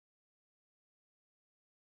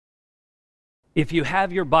If you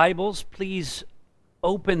have your Bibles, please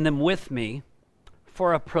open them with me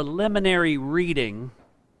for a preliminary reading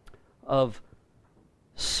of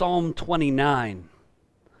Psalm 29.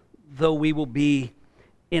 Though we will be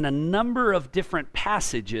in a number of different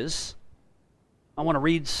passages, I want to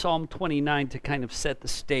read Psalm 29 to kind of set the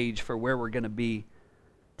stage for where we're going to be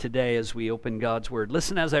today as we open God's Word.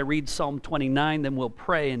 Listen as I read Psalm 29, then we'll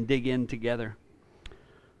pray and dig in together.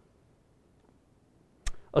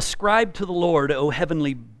 Ascribe to the Lord, O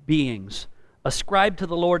heavenly beings. Ascribe to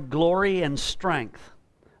the Lord glory and strength.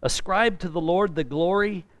 Ascribe to the Lord the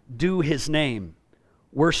glory due His name.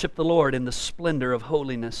 Worship the Lord in the splendor of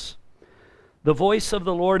holiness. The voice of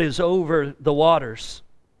the Lord is over the waters.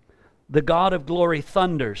 The God of glory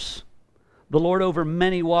thunders. The Lord over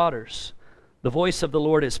many waters. The voice of the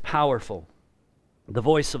Lord is powerful. The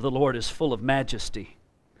voice of the Lord is full of majesty.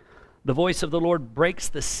 The voice of the Lord breaks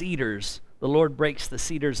the cedars. The Lord breaks the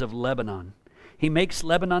cedars of Lebanon. He makes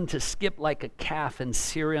Lebanon to skip like a calf and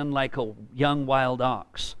Syrian like a young wild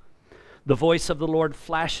ox. The voice of the Lord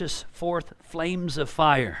flashes forth flames of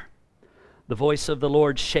fire. The voice of the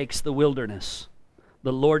Lord shakes the wilderness.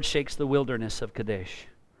 The Lord shakes the wilderness of Kadesh.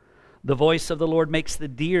 The voice of the Lord makes the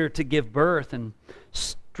deer to give birth and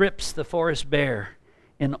strips the forest bare.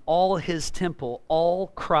 In all His temple all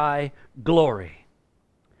cry glory.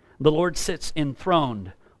 The Lord sits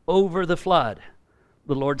enthroned over the flood.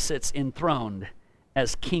 The Lord sits enthroned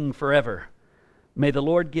as King forever. May the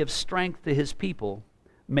Lord give strength to His people.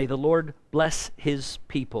 May the Lord bless His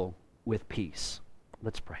people with peace.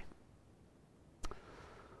 Let's pray.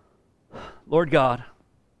 Lord God,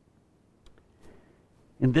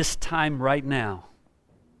 in this time right now,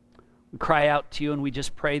 we cry out to You and we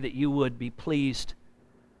just pray that You would be pleased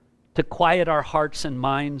to quiet our hearts and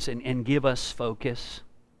minds and give us focus.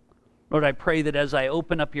 Lord, I pray that as I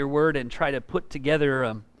open up Your Word and try to put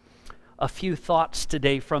together a few thoughts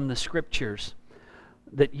today from the Scriptures,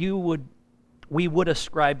 that we would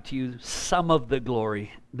ascribe to You some of the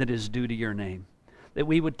glory that is due to Your name. That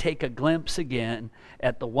we would take a glimpse again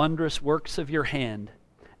at the wondrous works of Your hand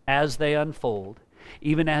as they unfold,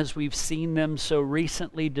 even as we've seen them so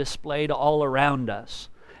recently displayed all around us.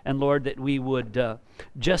 And Lord, that we would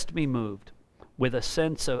just be moved with a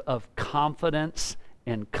sense of confidence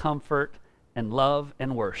and comfort and love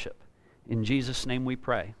and worship. In Jesus' name we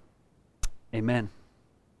pray. Amen.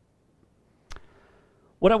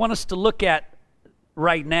 What I want us to look at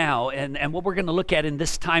right now, and what we're going to look at in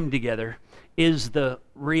this time together, is the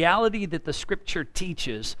reality that the Scripture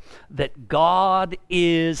teaches that God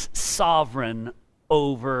is sovereign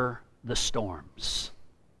over the storms.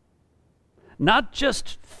 Not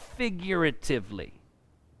just figuratively,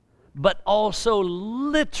 but also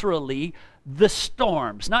literally the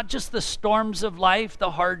storms, not just the storms of life, the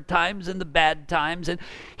hard times and the bad times, and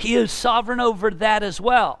He is sovereign over that as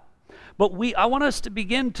well. But I want us to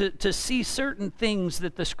begin to see certain things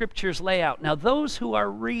that the Scriptures lay out. Now, those who are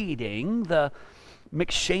reading the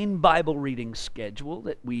McShane Bible reading schedule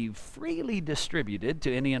that we've freely distributed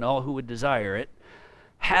to any and all who would desire it,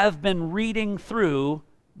 have been reading through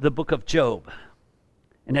the book of Job.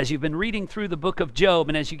 And as you've been reading through the book of Job,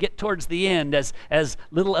 and as you get towards the end, as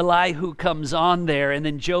little Elihu comes on there, and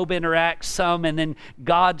then Job interacts some, and then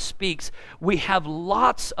God speaks, we have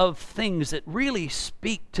lots of things that really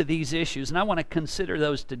speak to these issues, and I want to consider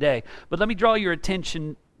those today. But let me draw your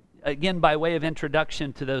attention, again, by way of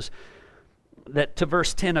introduction to those, to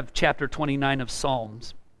verse 10 of chapter 29 of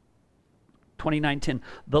Psalms. 29:10.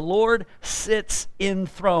 The Lord sits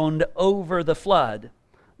enthroned over the flood.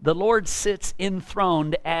 The Lord sits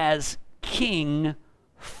enthroned as King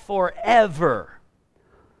forever.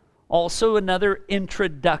 Also, another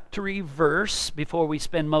introductory verse before we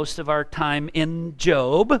spend most of our time in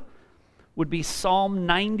Job would be Psalm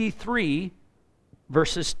 93,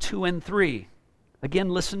 verses 2 and 3. Again,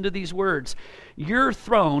 listen to these words. Your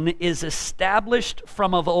throne is established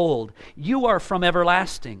from of old. You are from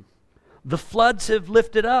everlasting. The floods have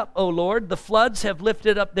lifted up, O Lord. The floods have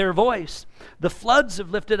lifted up their voice. The floods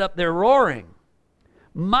have lifted up their roaring.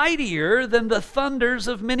 Mightier than the thunders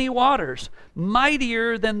of many waters.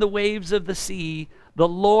 Mightier than the waves of the sea. The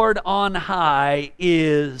Lord on high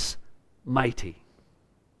is mighty.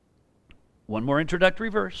 One more introductory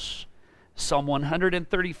verse. Psalm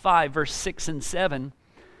 135, verse 6 and 7.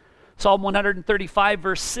 Psalm 135,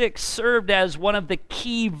 verse 6 served as one of the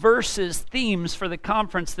key themes for the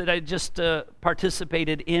conference that I just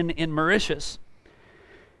participated in Mauritius.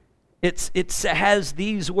 It has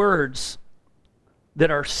these words that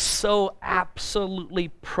are so absolutely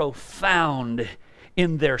profound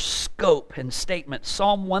in their scope and statement.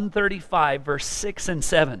 Psalm 135, verse 6 and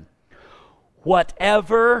 7.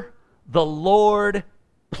 Whatever the Lord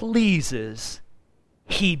pleases,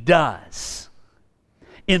 He does.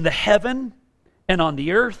 In the heaven and on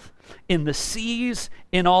the earth, in the seas,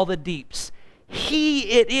 in all the deeps.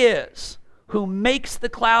 He it is who makes the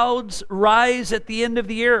clouds rise at the end of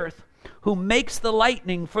the earth, who makes the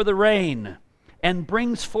lightning for the rain, and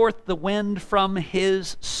brings forth the wind from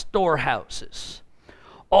His storehouses.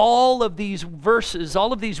 All of these verses,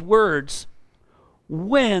 all of these words,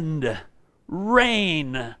 wind,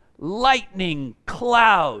 rain, lightning,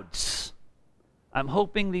 clouds. I'm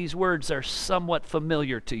hoping these words are somewhat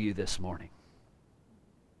familiar to you this morning.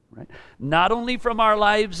 Right? Not only from our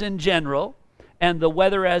lives in general and the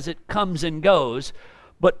weather as it comes and goes,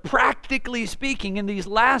 but practically speaking, in these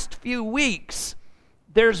last few weeks,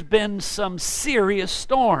 there's been some serious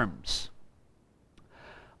storms.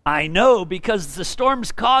 I know, because the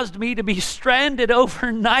storms caused me to be stranded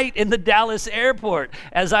overnight in the Dallas airport.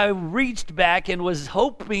 As I reached back and was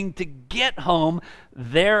hoping to get home,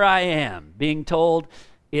 there I am, being told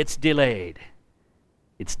it's delayed.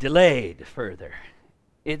 It's delayed further.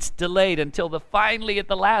 It's delayed until finally at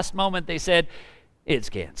the last moment they said, it's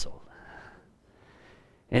canceled.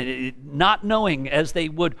 And not knowing as they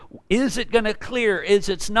would, is it going to clear? Is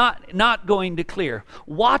it's not going to clear?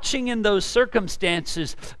 Watching in those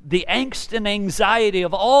circumstances, the angst and anxiety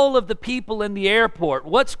of all of the people in the airport,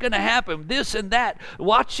 what's going to happen, this and that.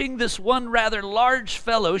 Watching this one rather large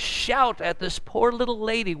fellow shout at this poor little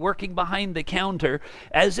lady working behind the counter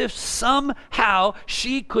as if somehow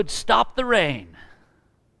she could stop the rain.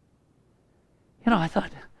 You know, I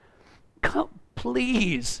thought, come,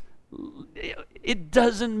 please. It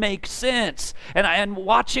doesn't make sense. And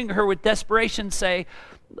watching her with desperation say,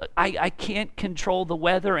 I can't control the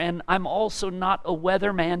weather, and I'm also not a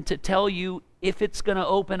weatherman to tell you if it's going to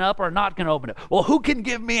open up or not going to open up. Well, who can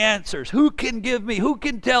give me answers? Who can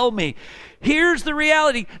tell me? Here's the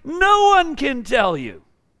reality. No one can tell you.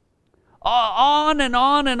 On and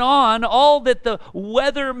on and on, all that the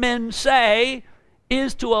weathermen say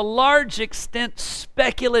is to a large extent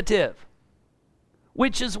speculative,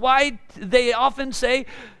 which is why they often say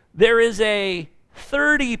there is a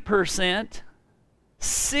 30%,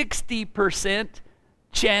 60%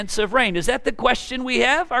 chance of rain. Is that the question we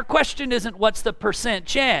have? Our question isn't what's the percent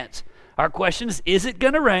chance. Our question is it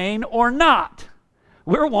going to rain or not?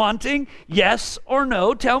 We're wanting yes or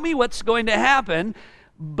no. Tell me what's going to happen,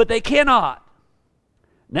 but they cannot.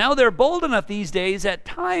 Now they're bold enough these days at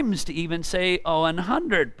times to even say,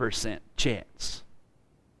 100% chance.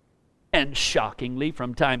 And shockingly,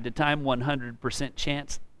 from time to time, 100%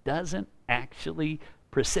 chance doesn't actually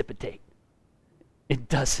precipitate. It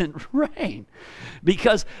doesn't rain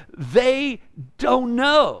because they don't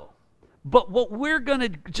know. But what we're going to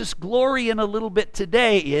just glory in a little bit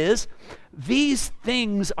today is these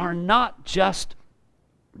things are not just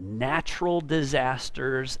natural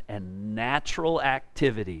disasters and natural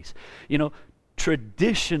activities. You know,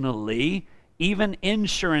 traditionally, even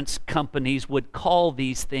insurance companies would call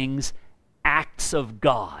these things acts of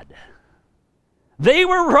God. They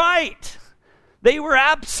were right. They were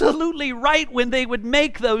absolutely right when they would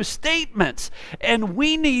make those statements. And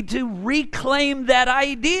we need to reclaim that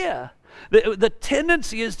idea. The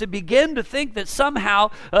tendency is to begin to think that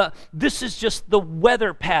somehow this is just the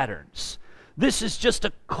weather patterns. This is just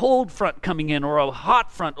a cold front coming in or a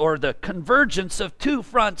hot front or the convergence of two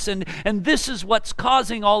fronts and this is what's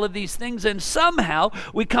causing all of these things. And somehow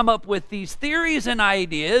we come up with these theories and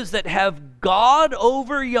ideas that have God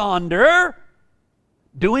over yonder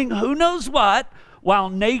doing who knows what while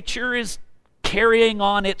nature is carrying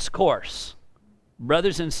on its course.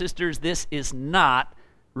 Brothers and sisters, this is not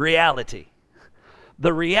reality.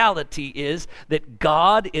 The reality is that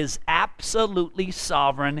God is absolutely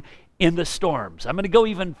sovereign in the storms. I'm going to go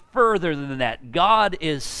even further than that. God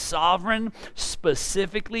is sovereign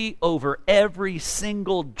specifically over every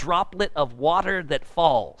single droplet of water that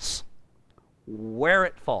falls. Where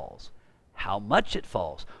it falls, how much it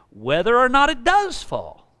falls, whether or not it does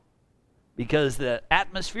fall. Because the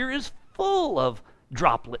atmosphere is full of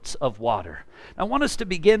droplets of water. I want us to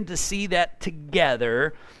begin to see that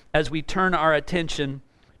together as we turn our attention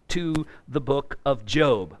to the book of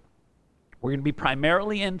Job. We're going to be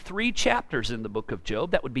primarily in 3 chapters in the book of Job.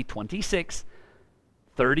 That would be 26,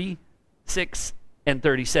 36, and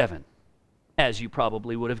 37, as you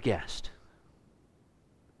probably would have guessed.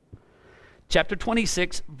 Chapter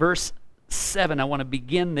 26, verse 7. I want to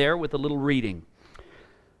begin there with a little reading.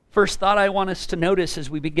 First thought I want us to notice as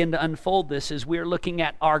we begin to unfold this is we're looking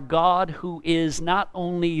at our God who is not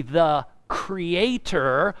only the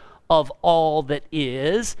creator of all that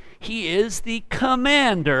is, he is the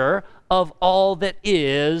commander of all that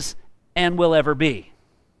is and will ever be.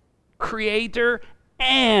 creator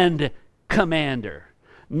and commander.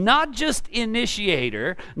 Not just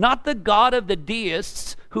initiator, not the God of the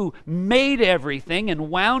deists who made everything and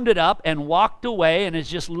wound it up and walked away and is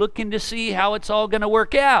just looking to see how it's all going to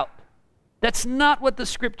work out. That's not what the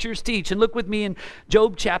scriptures teach. And look with me in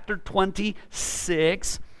Job chapter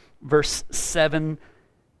 26, verse 7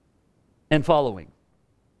 and following.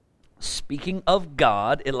 Speaking of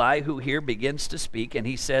God, Elihu here begins to speak, and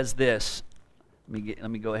he says this. Let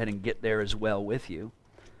me go ahead and get there as well with you.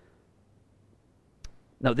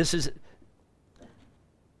 No, this is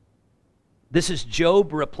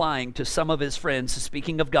Job replying to some of his friends,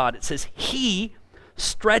 speaking of God. It says, he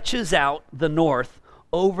stretches out the north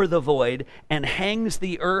over the void and hangs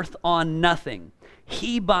the earth on nothing.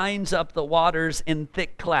 He binds up the waters in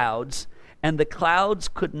thick clouds, and the clouds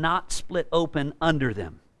could not split open under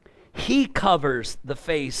them. He covers the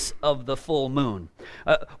face of the full moon.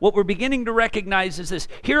 What we're beginning to recognize is this.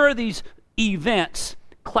 Here are these events.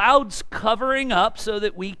 Clouds covering up so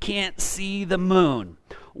that we can't see the moon.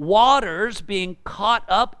 Waters being caught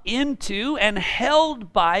up into and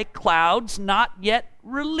held by clouds not yet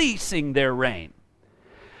releasing their rain.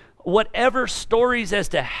 Whatever stories as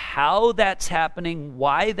to how that's happening,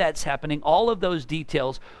 why that's happening, all of those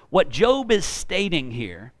details, what Job is stating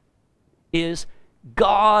here is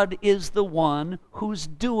God is the one who's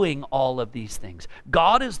doing all of these things.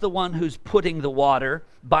 God is the one who's putting the water,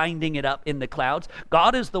 binding it up in the clouds.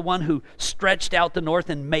 God is the one who stretched out the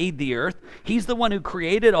north and made the earth. He's the one who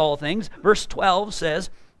created all things. Verse 12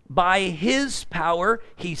 says, by his power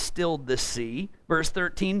he stilled the sea. Verse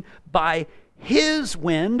 13, by his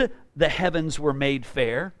wind the heavens were made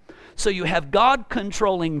fair. So you have God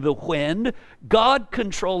controlling the wind, God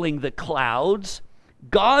controlling the clouds,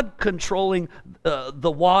 God controlling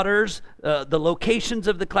the waters, the locations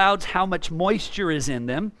of the clouds, how much moisture is in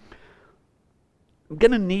them. I'm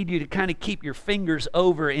going to need you to kind of keep your fingers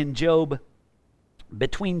over in Job,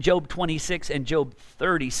 between Job 26 and Job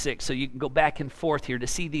 36, so you can go back and forth here to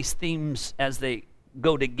see these themes as they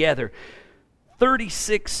go together.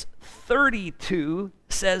 36:32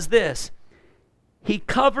 says this, he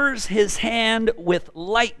covers his hand with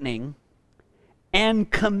lightning and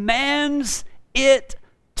commands it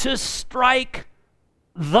to strike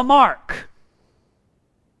the mark.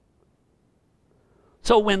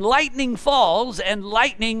 So when lightning falls, and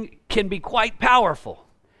lightning can be quite powerful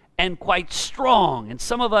and quite strong, and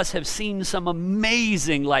some of us have seen some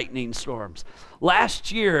amazing lightning storms.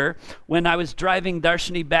 Last year, when I was driving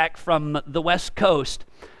Darshini back from the West Coast,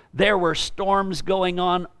 there were storms going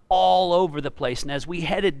on all over the place. And as we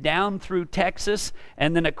headed down through Texas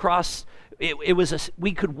and then across,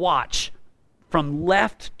 we could watch from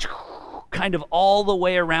left kind of all the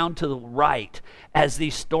way around to the right as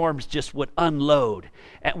these storms just would unload.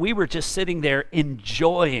 And we were just sitting there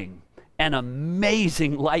enjoying an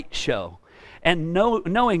amazing light show and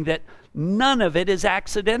knowing that none of it is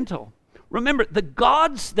accidental. Remember, the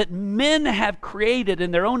gods that men have created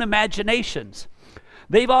in their own imaginations,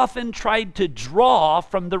 they've often tried to draw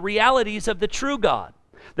from the realities of the true God.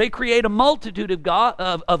 They create a multitude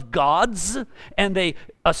of gods, and they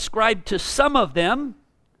ascribe to some of them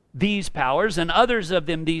these powers, and others of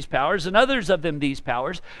them these powers, and others of them these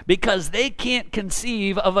powers, because they can't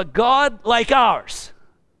conceive of a God like ours,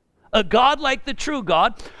 a God like the true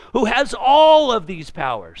God who has all of these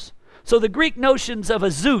powers. So the Greek notions of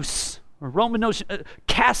a Zeus, or Roman notion,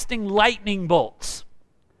 casting lightning bolts,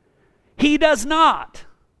 he does not,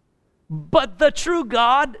 but the true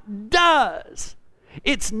God does.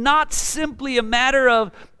 It's not simply a matter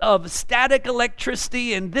of static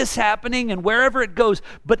electricity and this happening and wherever it goes,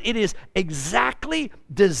 but it is exactly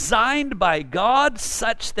designed by God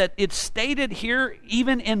such that it's stated here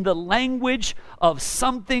even in the language of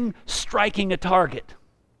something striking a target.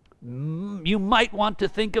 You might want to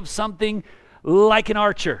think of something like an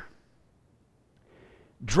archer.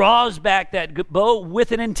 Draws back that bow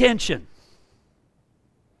with an intention.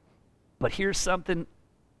 But here's something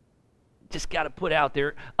just got to put out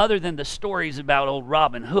there, other than the stories about old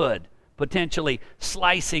Robin Hood potentially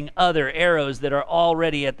slicing other arrows that are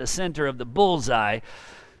already at the center of the bullseye.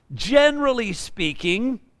 Generally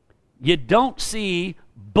speaking, you don't see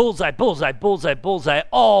bullseye, bullseye, bullseye, bullseye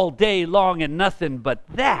all day long and nothing but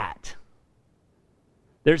that.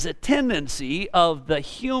 There's a tendency of the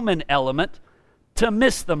human element to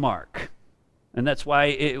miss the mark. And that's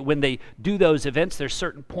why when they do those events, there's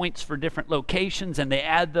certain points for different locations, and they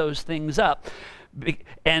add those things up.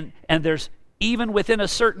 And there's, even within a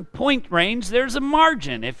certain point range, there's a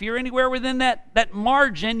margin. If you're anywhere within that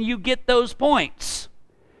margin, you get those points.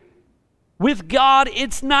 With God,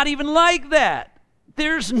 it's not even like that.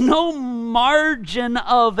 There's no margin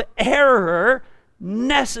of error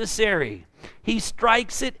necessary. He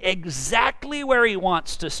strikes it exactly where he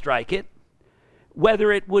wants to strike it,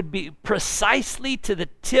 whether it would be precisely to the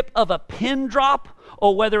tip of a pin drop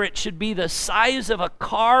or whether it should be the size of a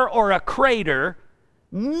car or a crater.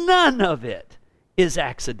 None of it is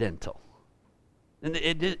accidental. And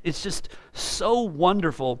it's just so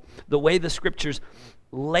wonderful the way the scriptures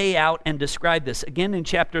lay out and describe this. Again, in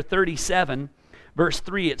chapter 37, verse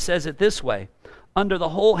 3, it says it this way: under the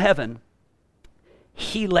whole heaven,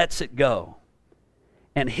 he lets it go,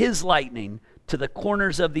 and his lightning to the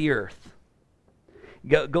corners of the earth.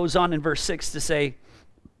 Goes on in verse 6 to say,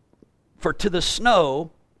 for to the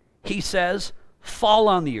snow, he says, fall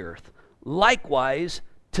on the earth. Likewise,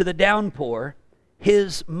 to the downpour,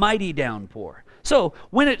 his mighty downpour. So,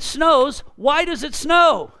 when it snows, why does it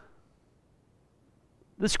snow?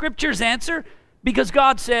 The scriptures answer, because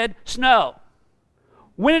God said, snow.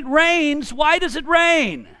 When it rains, why does it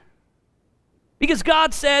rain? Because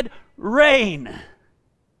God said, rain.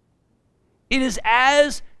 It is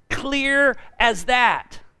as clear as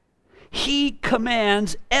that. He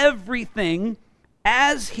commands everything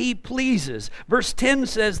as he pleases. Verse 10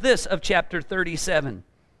 says this of chapter 37.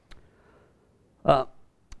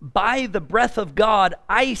 By the breath of God,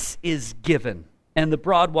 ice is given, and the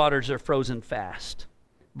broad waters are frozen fast.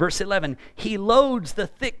 Verse 11, he loads the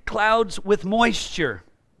thick clouds with moisture.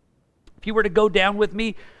 If you were to go down with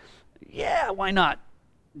me, yeah, why not?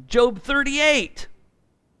 Job 38,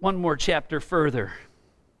 one more chapter further.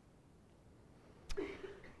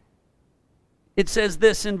 It says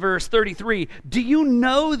this in verse 33, do you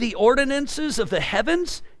know the ordinances of the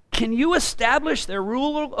heavens? Can you establish their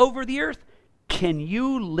rule over the earth? Can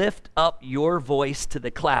you lift up your voice to the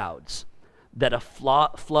clouds that a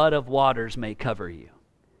flood of waters may cover you?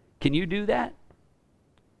 Can you do that?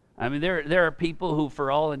 I mean, there are people who, for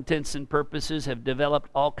all intents and purposes, have developed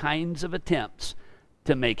all kinds of attempts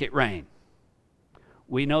to make it rain.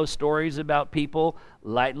 We know stories about people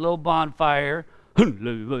light a little bonfire,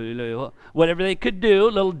 whatever they could do,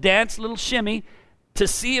 a little dance, a little shimmy, to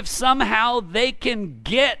see if somehow they can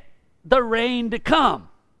get the rain to come.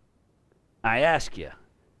 I ask you,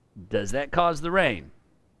 does that cause the rain?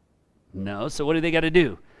 No, so what do they got to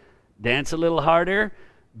do? Dance a little harder,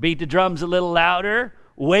 beat the drums a little louder,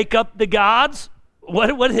 wake up the gods?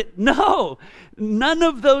 No, none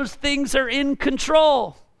of those things are in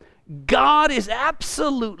control. God is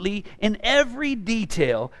absolutely, in every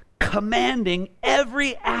detail, commanding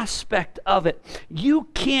every aspect of it. You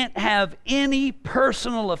can't have any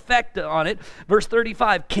personal effect on it. Verse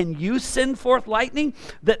 35, can you send forth lightning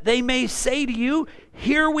that they may say to you,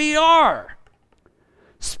 here we are?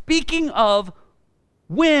 Speaking of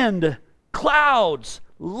wind, clouds,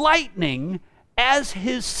 lightning as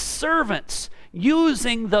his servants,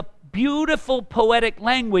 using the beautiful poetic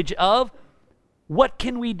language of, what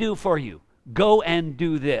can we do for you? Go and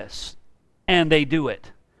do this. And they do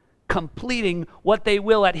it, completing what they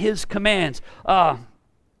will at his commands. Psalm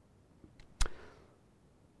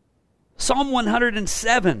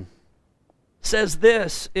 107 says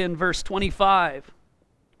this in verse 25.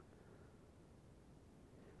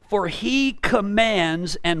 For he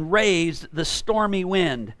commands and raised the stormy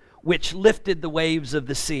wind, which lifted the waves of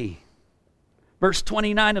the sea. Verse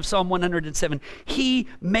 29 of Psalm 107, he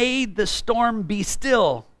made the storm be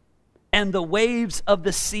still, and the waves of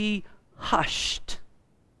the sea hushed.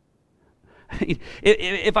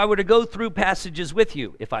 If I were to go through passages with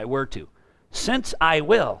you, since I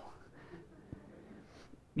will,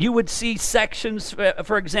 you would see sections,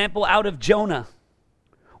 for example, out of Jonah,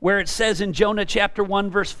 where it says in Jonah chapter 1,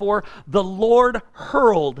 verse 4, the Lord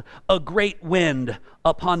hurled a great wind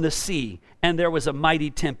upon the sea, and there was a mighty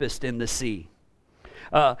tempest in the sea.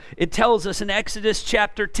 It tells us in Exodus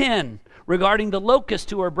chapter 10, regarding the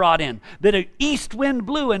locusts who are brought in, that an east wind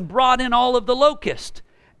blew and brought in all of the locusts.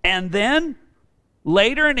 And then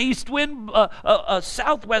later an east wind, a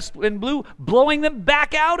southwest wind blew, blowing them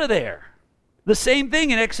back out of there. The same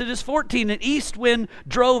thing in Exodus 14, an east wind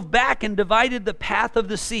drove back and divided the path of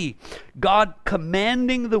the sea. God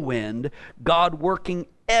commanding the wind, God working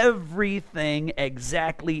everything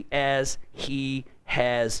exactly as he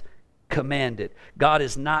has commanded. God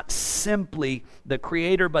is not simply the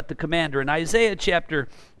creator, but the commander. In Isaiah chapter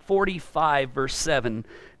 45, verse 7,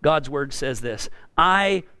 God's word says this,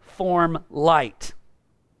 I form light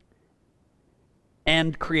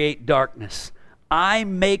and create darkness. I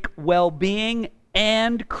make well-being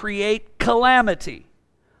and create calamity.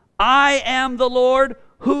 I am the Lord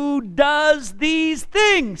who does these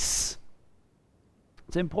things.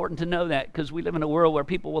 It's important to know that because we live in a world where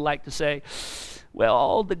people will like to say, Well,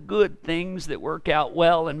 all the good things that work out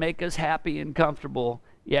well and make us happy and comfortable,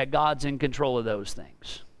 yeah, God's in control of those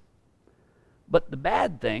things. But the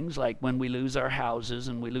bad things, like when we lose our houses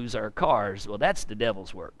and we lose our cars, well, that's the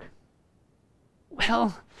devil's work.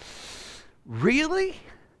 Well, really?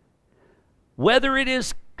 Whether it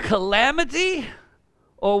is calamity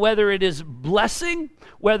or whether it is blessing,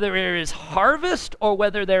 whether there is harvest or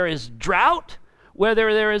whether there is drought,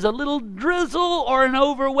 whether there is a little drizzle or an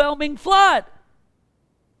overwhelming flood,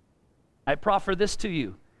 I proffer this to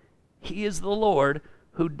you. He is the Lord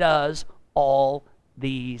who does all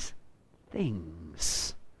these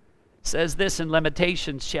things. It says this in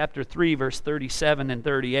Lamentations chapter 3, verse 37 and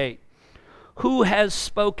 38. Who has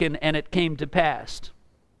spoken and it came to pass?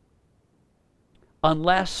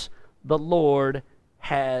 Unless the Lord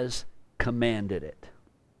has commanded it.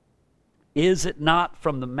 Is it not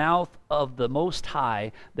from the mouth of the Most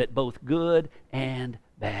High that both good and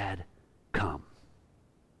bad come?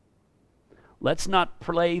 Let's not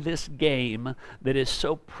play this game that is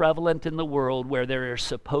so prevalent in the world where there are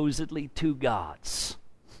supposedly two gods.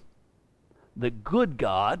 The good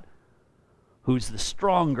God, who's the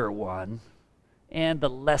stronger one, and the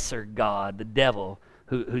lesser God, the devil,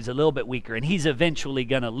 who's a little bit weaker, and he's eventually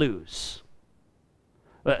going to lose.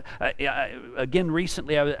 Again,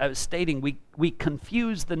 recently I was stating we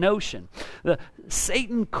confuse the notion.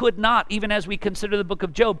 Satan could not, even as we consider the book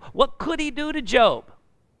of Job, what could he do to Job?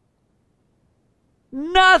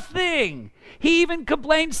 Nothing. He even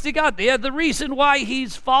complains to God. Yeah, the reason why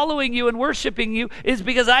he's following you and worshiping you is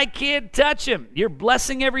because I can't touch him. You're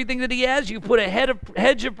blessing everything that he has. You put a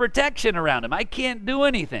hedge of protection around him. I can't do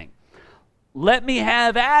anything. Let me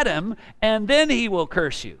have Adam, and then he will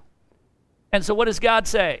curse you. And so what does God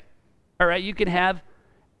say? All right, you can have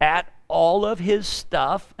at all of his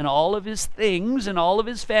stuff and all of his things and all of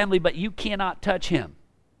his family, but you cannot touch him.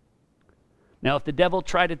 Now, if the devil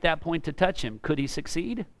tried at that point to touch him, could he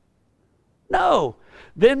succeed? No.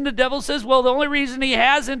 Then the devil says, well, the only reason he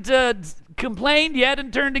hasn't complained yet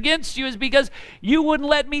and turned against you is because you wouldn't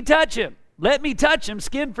let me touch him. Let me touch him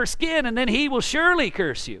skin for skin, and then he will surely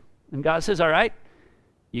curse you. And God says, all right,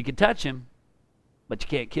 you can touch him, but you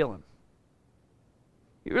can't kill him.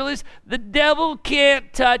 You realize the devil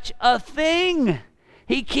can't touch a thing.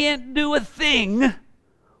 He can't do a thing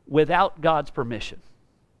without God's permission.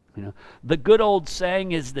 You know, the good old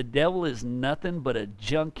saying is the devil is nothing but a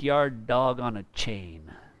junkyard dog on a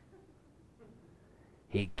chain.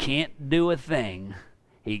 He can't do a thing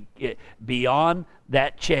beyond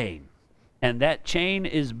that chain. And that chain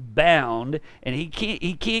is bound, and he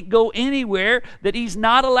can't go anywhere that he's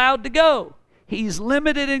not allowed to go. He's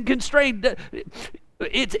limited and constrained.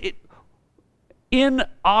 In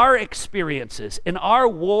our experiences, in our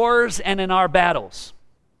wars and in our battles,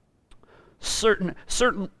 certain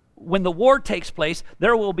when the war takes place,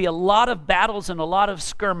 there will be a lot of battles and a lot of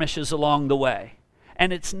skirmishes along the way.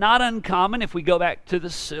 And it's not uncommon, if we go back to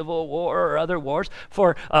the Civil War or other wars,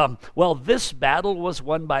 for, this battle was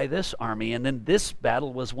won by this army, and then this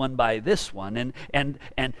battle was won by this one.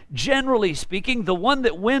 And generally speaking, the one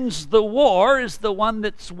that wins the war is the one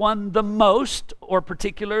that's won the most, or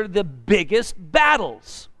particular, the biggest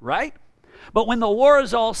battles, right? But when the war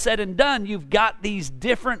is all said and done, you've got these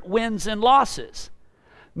different wins and losses.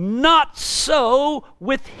 Not so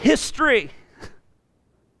with history.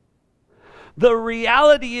 The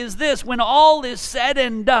reality is this: when all is said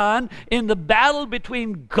and done in the battle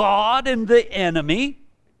between God and the enemy,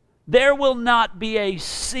 there will not be a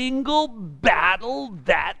single battle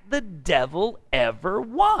that the devil ever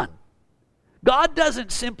won. God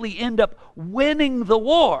doesn't simply end up winning the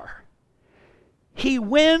war. He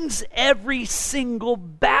wins every single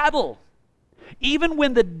battle. Even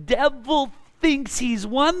when the devil thinks he's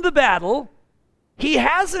won the battle, he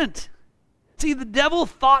hasn't. See, the devil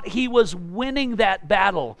thought he was winning that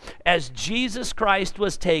battle as Jesus Christ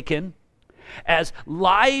was taken, as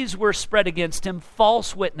lies were spread against him,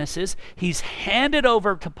 false witnesses. He's handed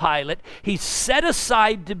over to Pilate. He's set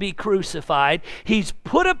aside to be crucified. He's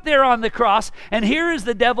put up there on the cross. And here is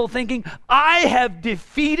the devil thinking, I have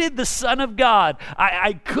defeated the Son of God.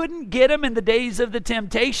 I couldn't get him in the days of the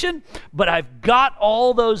temptation, but I've got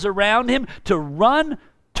all those around him to run,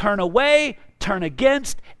 turn away, turn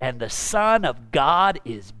against, and the Son of God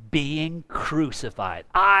is being crucified.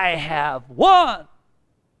 I have won.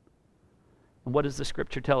 And what does the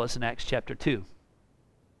scripture tell us in Acts chapter 2?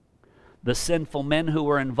 The sinful men who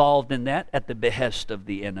were involved in that at the behest of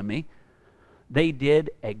the enemy, they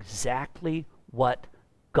did exactly what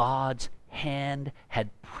God's hand had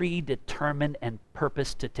predetermined and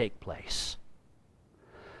purposed to take place.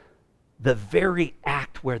 The very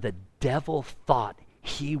act where the devil thought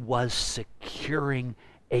He was securing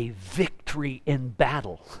a victory in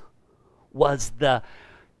battle, was the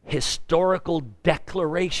historical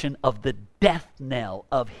declaration of the death knell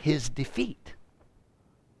of his defeat.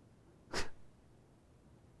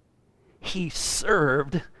 He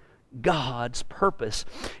served God's purpose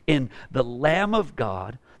in the Lamb of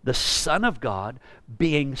God, the Son of God,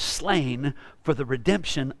 being slain for the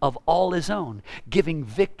redemption of all his own, giving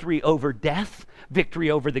victory over death, victory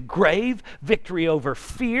over the grave, victory over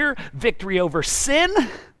fear, victory over sin.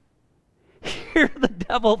 Here the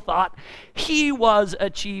devil thought he was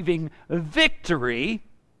achieving victory,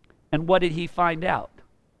 and what did he find out?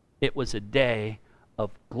 It was a day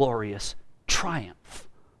of glorious triumph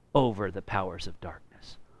over the powers of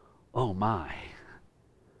darkness. Oh my.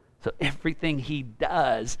 So everything he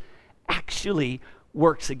does actually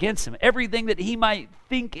works against him. Everything that he might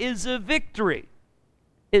think is a victory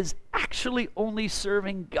is actually only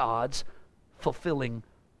serving God's fulfilling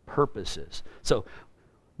purposes. So,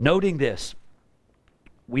 noting this,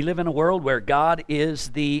 we live in a world where God is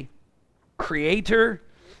the creator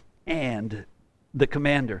and the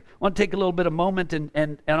commander. I want to take a little bit of moment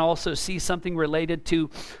and also see something related to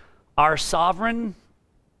our sovereign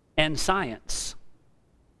and science.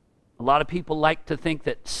 A lot of people like to think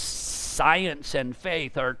that science and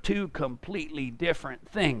faith are two completely different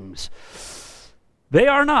things. They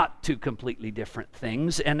are not two completely different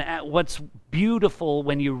things, and what's beautiful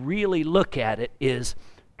when you really look at it is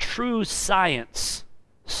true science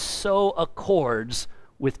so accords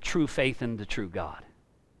with true faith in the true God.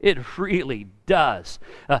 It really does.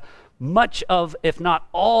 Much of, if not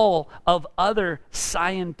all, of other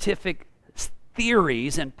scientific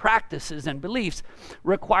theories and practices and beliefs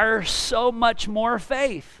require so much more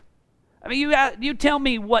faith. I mean, you tell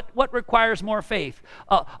me what requires more faith.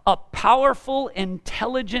 A powerful,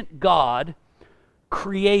 intelligent God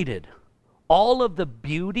created all of the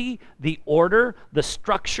beauty, the order, the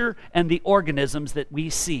structure, and the organisms that we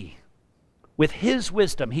see. With his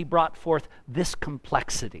wisdom, he brought forth this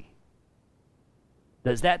complexity.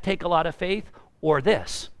 Does that take a lot of faith? Or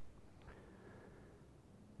this?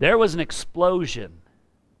 There was an explosion,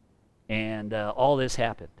 and all this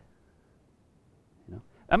happened. You know?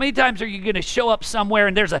 How many times are you going to show up somewhere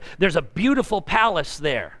and there's a beautiful palace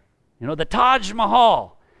there? You know, the Taj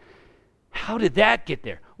Mahal. How did that get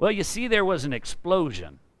there? Well, you see, there was an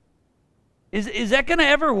explosion. Is that going to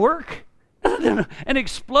ever work? An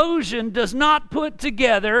explosion does not put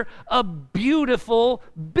together a beautiful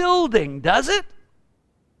building, does it?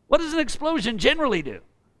 What does an explosion generally do?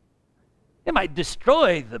 It might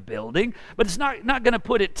destroy the building, but it's not going to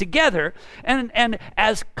put it together. And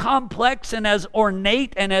as complex and as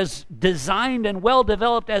ornate and as designed and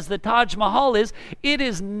well-developed as the Taj Mahal is, it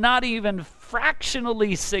is not even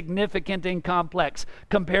fractionally significant and complex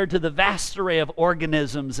compared to the vast array of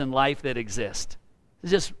organisms in life that exist.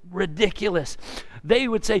 It's just ridiculous. They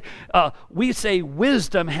would say, we say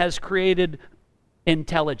wisdom has created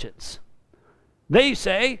intelligence. They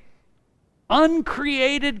say,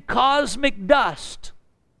 uncreated cosmic dust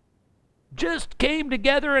just came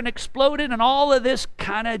together and exploded, and all of this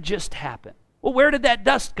kind of just happened. Well, where did that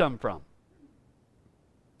dust come from?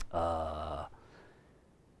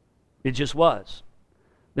 It just was.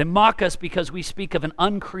 They mock us because we speak of an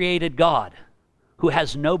uncreated God who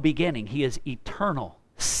has no beginning. He is eternal,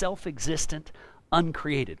 self-existent,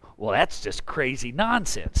 uncreated. Well, that's just crazy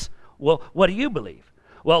nonsense. Well, what do you believe?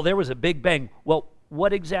 Well, there was a big bang. Well,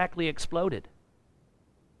 what exactly exploded?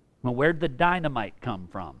 Well, where'd the dynamite come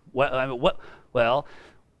from?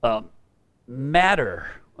 Matter.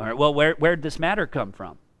 All right, well, where'd this matter come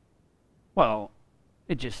from? Well,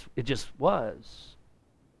 it just was.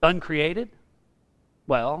 Uncreated?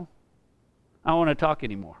 Well, I don't want to talk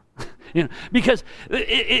anymore. Because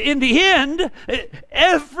in the end,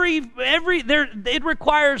 it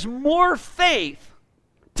requires more faith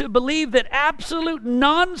to believe that absolute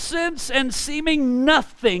nonsense and seeming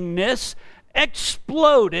nothingness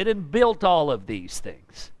exploded and built all of these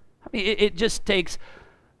things. I mean, it just takes,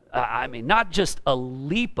 not just a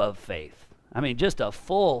leap of faith. Just a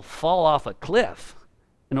full fall off a cliff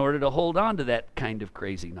in order to hold on to that kind of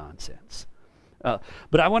crazy nonsense.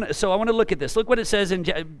 But I want to look at this. Look what it says in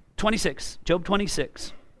Job 26.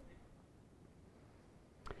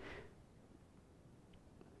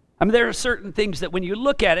 There are certain things that when you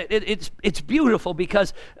look at it, it's beautiful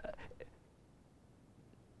because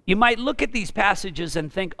you might look at these passages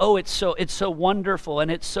and think, oh, it's so wonderful and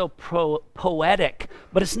it's so poetic.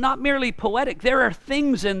 But it's not merely poetic. There are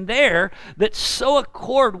things in there that so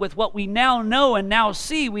accord with what we now know and now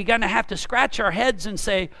see, we're going to have to scratch our heads and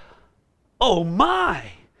say, oh my,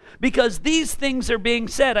 because these things are being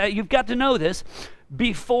said. You've got to know this.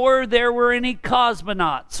 before there were any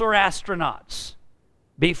cosmonauts or astronauts,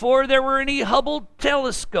 before there were any Hubble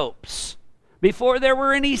telescopes, before there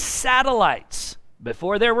were any satellites,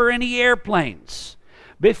 before there were any airplanes,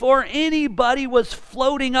 before anybody was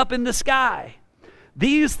floating up in the sky.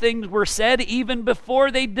 These things were said even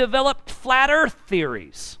before they developed flat earth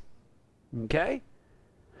theories. Okay?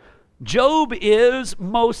 Job is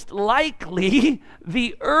most likely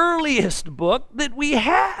the earliest book that we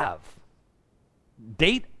have.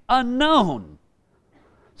 Date unknown.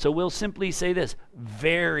 So we'll simply say this: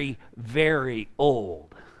 very, very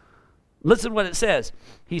old. Listen what it says.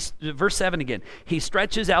 Verse 7 again. He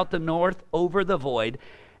stretches out the north over the void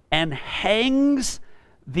and hangs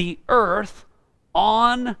the earth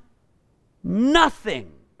on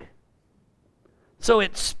nothing. So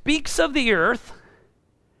it speaks of the earth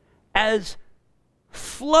as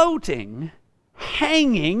floating,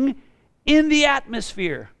 hanging in the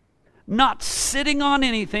atmosphere, not sitting on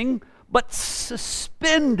anything, but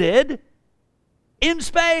suspended in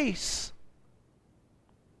space.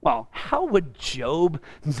 Well, how would Job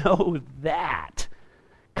know that?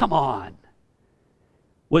 Come on.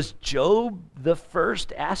 Was Job the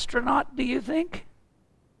first astronaut, do you think?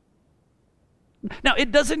 Now,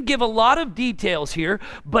 it doesn't give a lot of details here,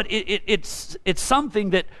 but it's something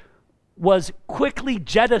that was quickly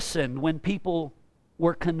jettisoned when people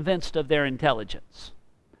were convinced of their intelligence.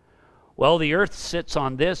 Well, the earth sits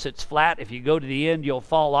on this, it's flat. If you go to the end, you'll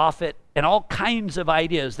fall off it. And all kinds of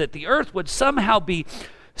ideas that the earth would somehow be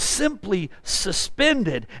simply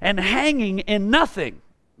suspended and hanging in nothing.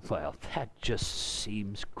 Well, that just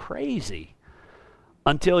seems crazy.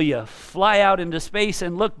 Until you fly out into space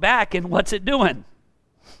and look back, and what's it doing?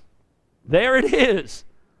 There it is,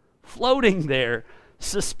 floating there,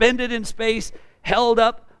 suspended in space, held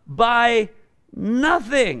up by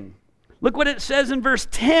nothing. Look what it says in verse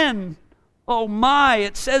 10. Oh my,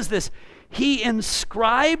 it says this: he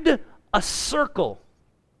inscribed a circle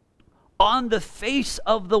on the face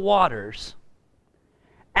of the waters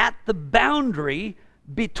at the boundary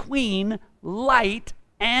between light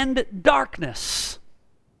and darkness.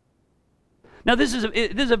 Now, this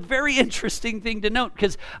is a very interesting thing to note,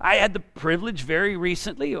 because I had the privilege very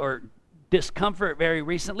recently, or discomfort very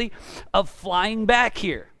recently, of flying back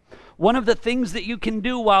here. One of the things that you can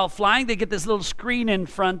do while flying, they get this little screen in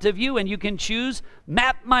front of you, and you can choose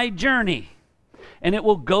Map My Journey, and it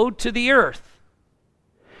will go to the earth.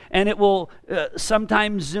 And it will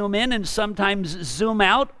sometimes zoom in and sometimes zoom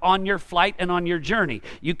out on your flight and on your journey.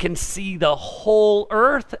 You can see the whole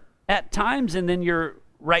earth at times, and then you're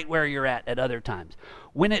right where you're at other times.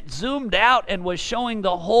 When it zoomed out and was showing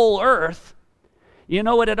the whole earth, you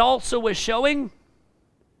know what it also was showing?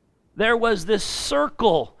 There was this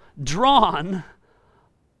circle drawn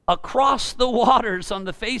across the waters on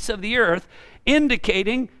the face of the earth,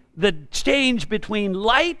 indicating the change between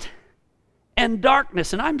light and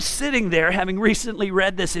darkness. And I'm sitting there, having recently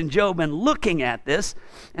read this in Job and looking at this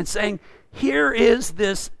and saying, here is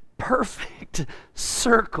this perfect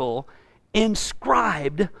circle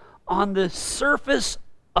inscribed on the surface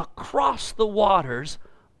across the waters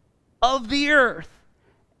of the earth,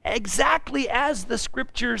 exactly as the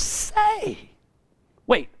scriptures say.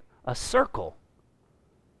 Wait, a circle?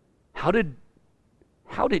 How did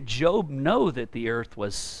Job know that the earth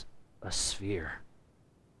was a sphere?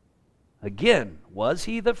 Again, was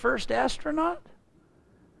he the first astronaut?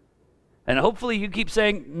 And hopefully you keep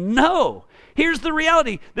saying, no. Here's the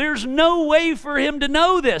reality. There's no way for him to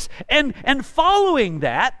know this. And following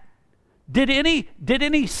that, did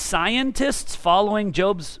any scientists following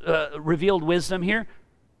Job's revealed wisdom here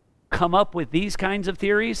come up with these kinds of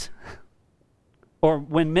theories? Or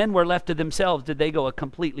when men were left to themselves, did they go a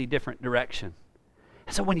completely different direction?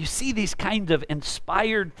 So when you see these kinds of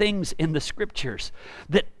inspired things in the scriptures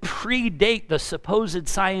that predate the supposed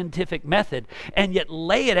scientific method and yet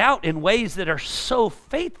lay it out in ways that are so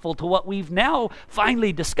faithful to what we've now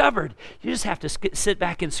finally discovered, you just have to sit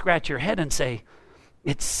back and scratch your head and say,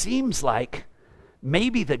 it seems like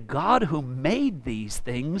maybe the God who made these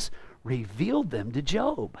things revealed them to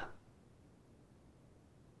Job.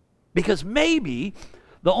 Because maybe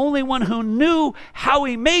the only one who knew how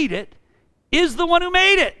he made it is the one who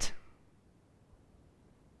made it.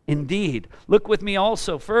 Indeed. Look with me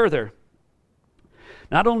also further.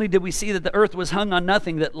 Not only did we see that the earth was hung on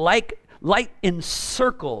nothing, that light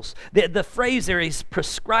encircles. The phrase there is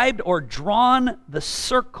prescribed or drawn the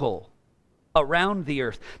circle around the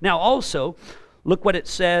earth. Now also, look what it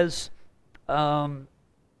says. Let's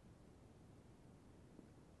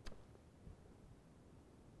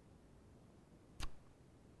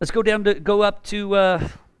go up to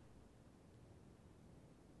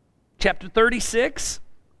chapter 36,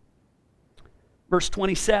 verse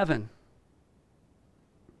 27.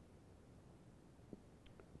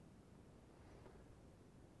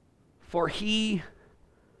 For he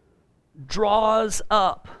draws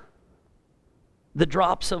up the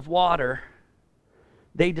drops of water,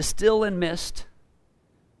 they distill in mist,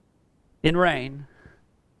 in rain.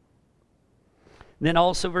 Then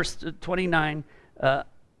also verse 29,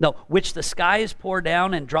 which the skies pour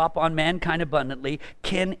down and drop on mankind abundantly.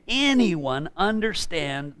 Can anyone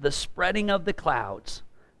understand the spreading of the clouds,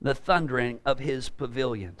 the thundering of his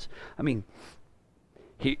pavilions? I mean,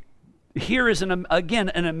 here is, again,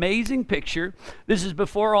 an amazing picture. This is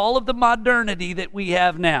before all of the modernity that we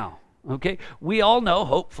have now. Okay, we all know,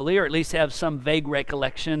 hopefully, or at least have some vague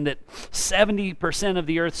recollection, that 70% of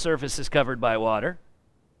the Earth's surface is covered by water,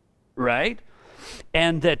 right?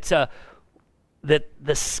 And that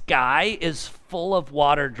the sky is full of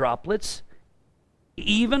water droplets.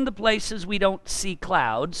 Even the places we don't see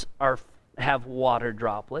clouds have water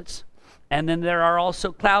droplets. And then there are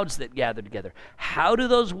also clouds that gather together. How do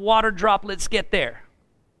those water droplets get there?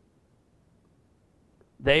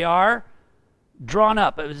 They are drawn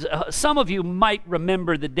up. Some of you might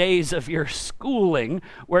remember the days of your schooling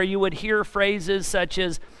where you would hear phrases such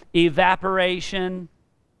as evaporation,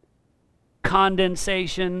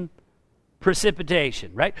 condensation,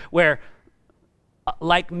 precipitation, right? Where,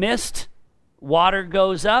 like mist, water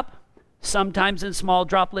goes up, sometimes in small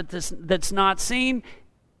droplets that's not seen.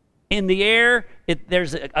 In the air,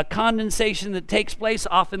 there's a condensation that takes place,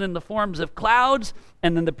 often in the forms of clouds,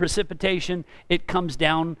 and then the precipitation, it comes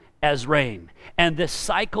down as rain. And this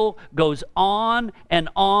cycle goes on and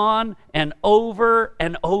over and over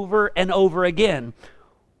and over again.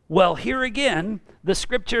 Well, here again, the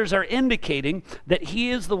scriptures are indicating that he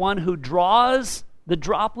is the one who draws the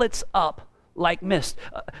droplets up like mist,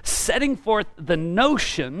 setting forth the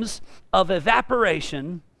notions of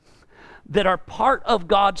evaporation that are part of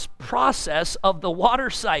God's process of the water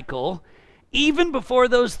cycle, even before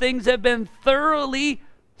those things have been thoroughly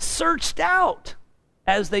searched out,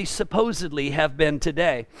 as they supposedly have been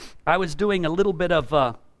today. I was doing a little bit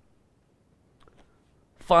of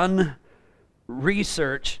fun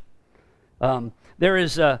research. There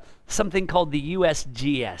is something called the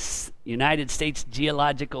USGS, United States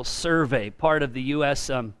Geological Survey, part of the U.S.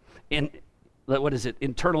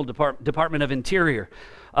 Internal Department of Interior.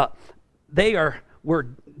 We're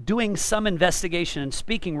doing some investigation and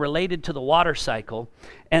speaking related to the water cycle,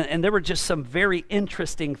 and there were just some very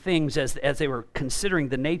interesting things as they were considering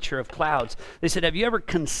the nature of clouds. They said, have you ever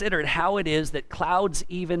considered how it is that clouds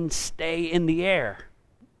even stay in the air?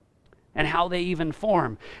 And how they even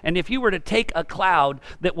form? And if you were to take a cloud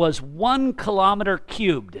that was 1 kilometer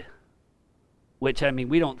cubed, which, I mean,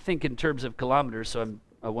 we don't think in terms of kilometers, so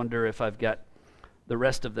I wonder if I've got the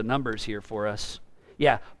rest of the numbers here for us.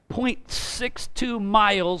 Yeah, 0.62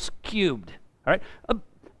 miles cubed. All right,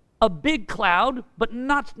 a big cloud, but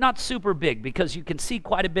not super big, because you can see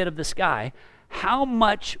quite a bit of the sky. How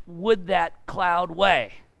much would that cloud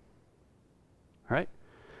weigh? All right,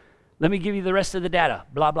 let me give you the rest of the data.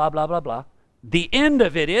 Blah, blah, blah, blah, blah. The end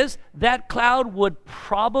of it is that cloud would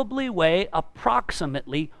probably weigh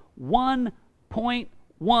approximately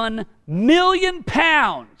 1.1 million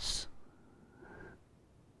pounds.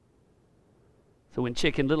 So when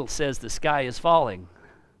Chicken Little says the sky is falling,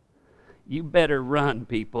 you better run,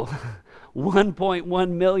 people. 1.1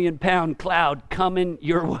 million pound cloud coming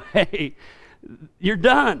your way. You're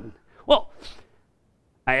done. Well,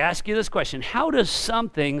 I ask you this question. How does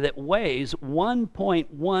something that weighs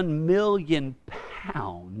 1.1 million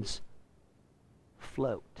pounds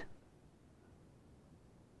float?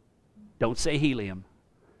 Don't say helium,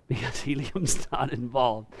 because helium's not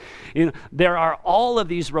involved. You know, there are all of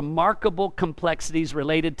these remarkable complexities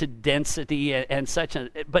related to density and such.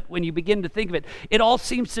 But when you begin to think of it, it all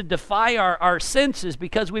seems to defy our senses,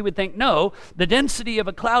 because we would think, no, the density of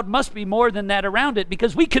a cloud must be more than that around it,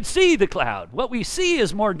 because we could see the cloud. What we see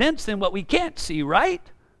is more dense than what we can't see, right?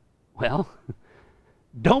 Well,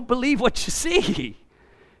 don't believe what you see,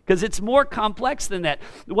 because it's more complex than that.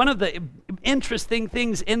 One of the interesting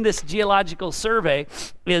things in this geological survey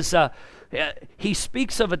is he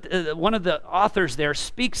speaks of one of the authors there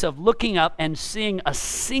speaks of looking up and seeing a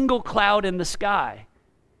single cloud in the sky.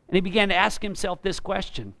 And he began to ask himself this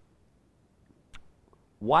question: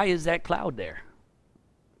 why is that cloud there?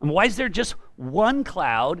 And why is there just one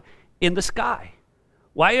cloud in the sky?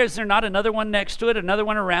 Why is there not another one next to it, another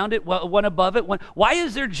one around it, one above it? Why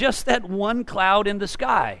is there just that one cloud in the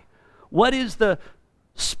sky? What is the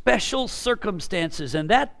special circumstances in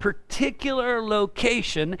that particular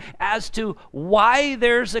location as to why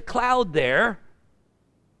there's a cloud there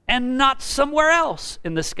and not somewhere else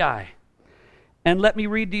in the sky? And let me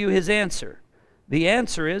read to you his answer. The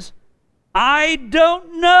answer is, I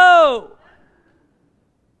don't know.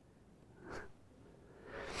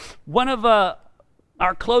 One of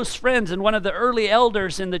our close friends and one of the early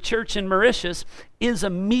elders in the church in Mauritius is a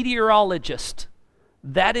meteorologist.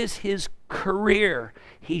 That is his career.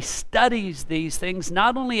 He studies these things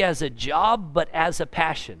not only as a job, but as a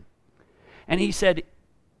passion. And he said,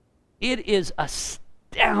 it is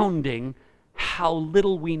astounding how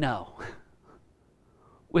little we know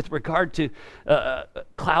with regard to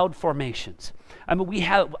cloud formations. I mean, we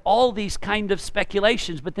have all these kind of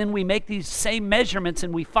speculations, but then we make these same measurements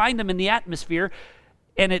and we find them in the atmosphere,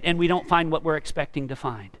 and we don't find what we're expecting to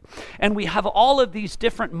find. And we have all of these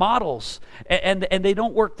different models, and they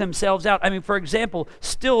don't work themselves out. I mean, for example,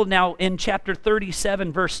 still now in chapter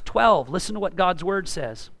 37, verse 12, listen to what God's word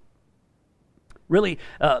says. Really,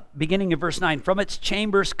 beginning in verse 9, from its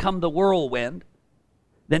chambers come the whirlwind.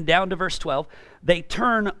 Then down to verse 12, they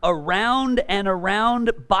turn around and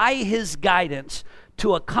around by his guidance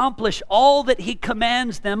to accomplish all that he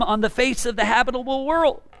commands them on the face of the habitable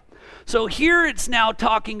world. So here it's now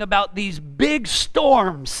talking about these big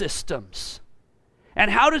storm systems. And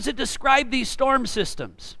how does it describe these storm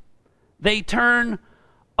systems? They turn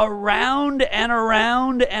around and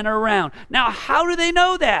around and around. Now, how do they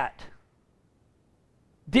know that?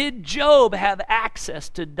 Did Job have access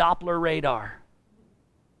to Doppler radar?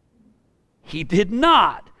 He did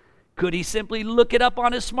not. Could he simply look it up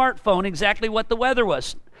on his smartphone exactly what the weather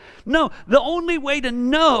was? No, the only way to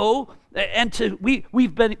know, and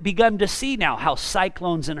we've begun to see now how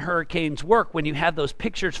cyclones and hurricanes work when you have those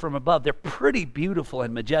pictures from above. They're pretty beautiful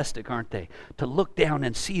and majestic, aren't they? To look down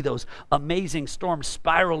and see those amazing storms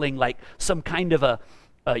spiraling like some kind of a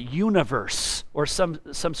universe or some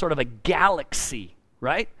sort of a galaxy,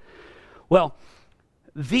 right? Well,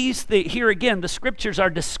 here again, the scriptures are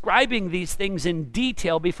describing these things in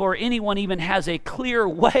detail before anyone even has a clear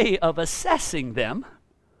way of assessing them.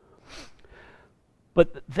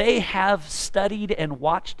 But they have studied and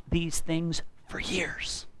watched these things for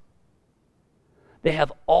years. They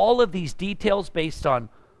have all of these details based on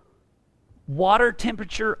water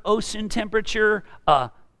temperature, ocean temperature,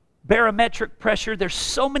 barometric pressure. There's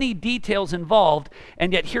so many details involved,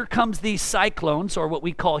 and yet here comes these cyclones, or what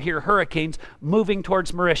we call here hurricanes, moving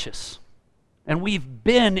towards Mauritius. And we've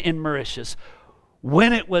been in Mauritius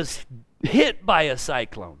when it was hit by a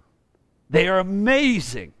cyclone. They are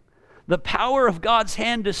amazing. The power of God's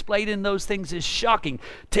hand displayed in those things is shocking.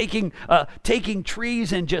 Taking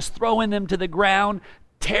trees and just throwing them to the ground,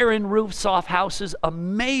 tearing roofs off houses,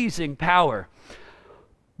 amazing power.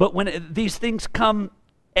 But when these things come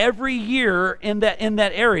every year in that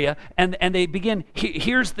area, and they begin,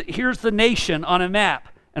 here's the nation on a map,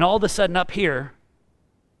 and all of a sudden up here,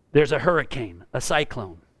 there's a hurricane, a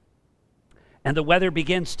cyclone. And the weather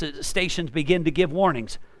stations begin to give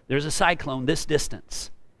warnings. There's a cyclone this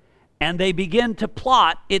distance. And they begin to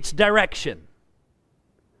plot its direction.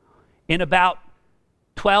 In about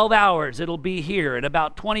 12 hours, it'll be here. In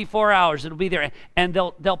about 24 hours, it'll be there. And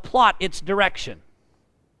they'll plot its direction.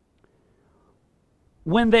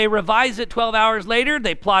 When they revise it 12 hours later,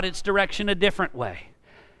 they plot its direction a different way.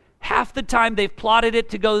 Half the time, they've plotted it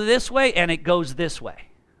to go this way, and it goes this way.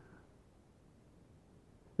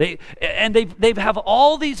 They have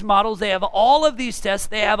all these models, they have all of these tests,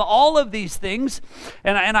 they have all of these things.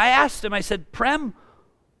 And I asked him, I said, Prem,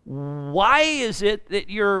 why is it that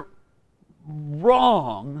you're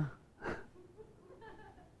wrong?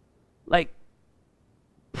 Like,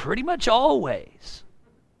 pretty much always.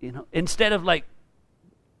 Instead of like,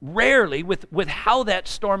 rarely with how that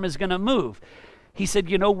storm is going to move. He said,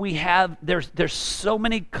 there's so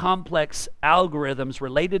many complex algorithms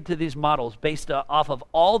related to these models based off of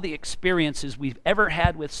all the experiences we've ever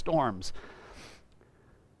had with storms.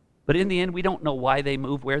 But in the end, we don't know why they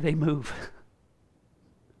move, where they move.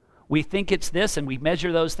 We think it's this, and we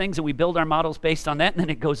measure those things, and we build our models based on that, and then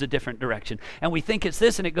it goes a different direction. And we think it's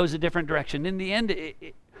this, and it goes a different direction. In the end,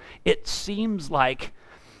 it seems like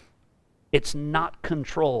it's not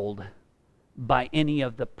controlled by any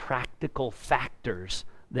of the practical factors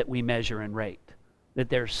that we measure and rate, that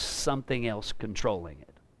there's something else controlling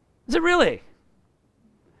it. Is it really?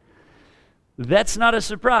 That's not a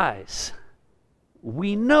surprise.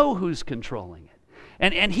 We know who's controlling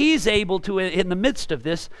it. And he's able to, in the midst of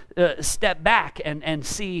this, step back and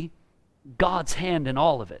see God's hand in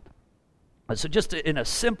all of it. So just in a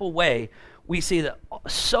simple way, we see that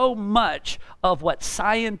so much of what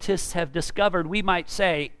scientists have discovered, we might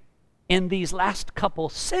say, in these last couple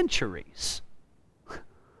centuries,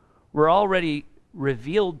 were already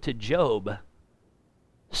revealed to Job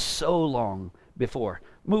so long before.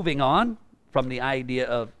 Moving on from the idea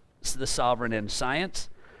of the sovereign and science,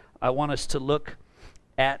 I want us to look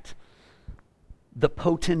at the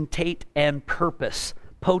potentate and purpose.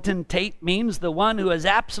 Potentate means the one who has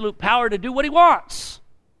absolute power to do what he wants.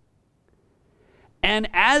 And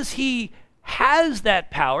as he has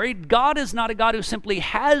that power, God is not a God who simply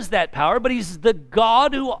has that power, but he's the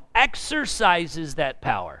God who exercises that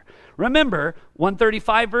power. Remember,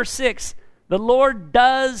 135 verse 6, the Lord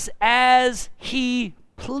does as he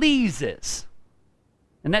pleases.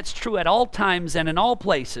 And that's true at all times and in all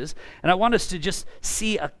places. And I want us to just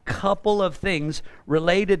see a couple of things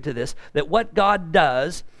related to this, that what God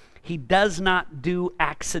does, he does not do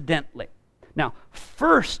accidentally. Now,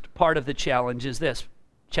 first part of the challenge is this,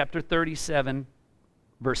 chapter 37,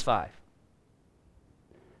 verse 5.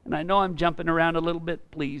 And I know I'm jumping around a little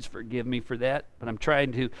bit. Please forgive me for that. But I'm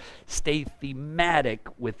trying to stay thematic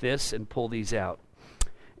with this and pull these out.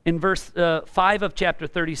 In verse 5 of chapter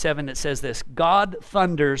 37, it says this, God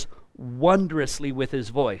thunders wondrously with his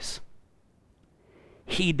voice.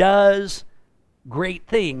 He does great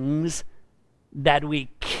things that we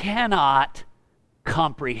cannot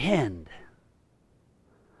comprehend.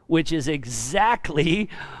 Which is exactly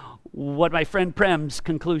what my friend Prem's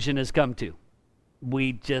conclusion has come to.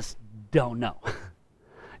 We just don't know.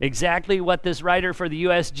 Exactly what this writer for the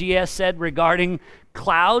USGS said regarding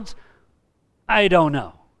clouds, I don't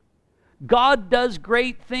know. God does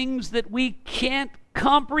great things that we can't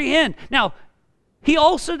comprehend. Now, he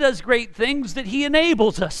also does great things that he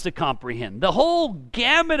enables us to comprehend. The whole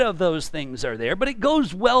gamut of those things are there, but it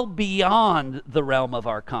goes well beyond the realm of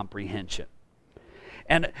our comprehension.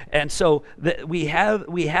 And so we have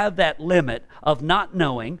that limit of not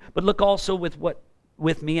knowing, but look also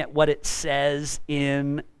with me at what it says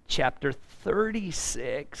in chapter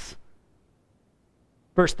 36,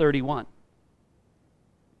 verse 31.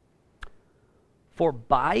 For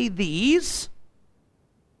by these,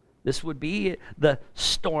 this would be the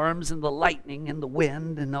storms and the lightning and the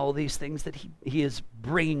wind and all these things that he is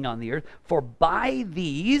bringing on the earth. For by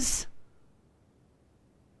these,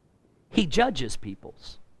 he judges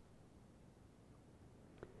peoples.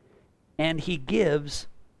 And he gives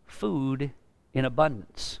food in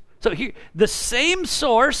abundance. So here, the same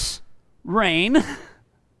source, rain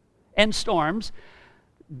and storms,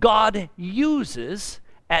 God uses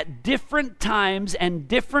at different times and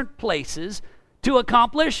different places to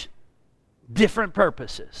accomplish different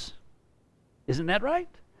purposes. Isn't that right?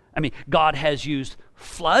 I mean, God has used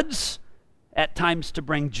floods at times to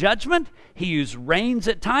bring judgment. He used rains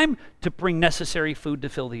at times to bring necessary food to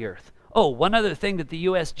fill the earth. Oh, one other thing that the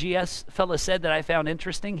USGS fellow said that I found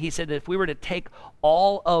interesting, he said that if we were to take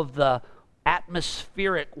all of the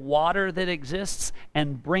atmospheric water that exists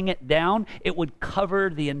and bring it down, it would cover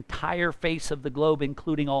the entire face of the globe,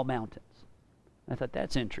 including all mountains. I thought,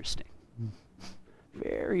 that's interesting.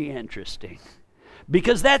 Very interesting.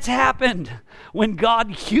 Because that's happened when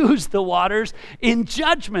God used the waters in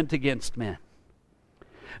judgment against men.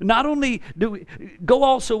 Not only do we, go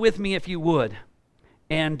also with me if you would,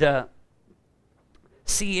 and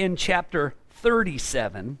see in chapter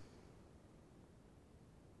 37,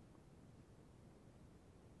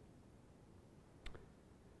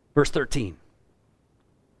 verse 13.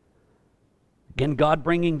 Again, God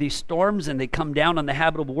bringing these storms, and they come down on the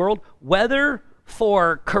habitable world, whether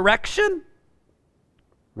for correction,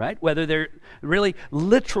 right? Whether they're really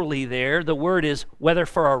literally there, the word is whether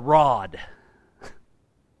for a rod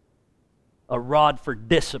for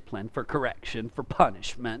discipline, for correction, for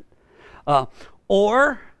punishment,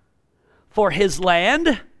 or for his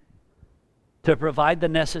land to provide the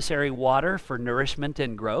necessary water for nourishment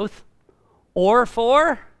and growth, or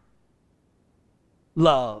for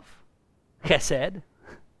love, chesed,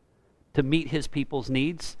 to meet his people's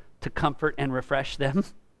needs, to comfort and refresh them.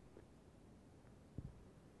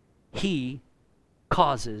 He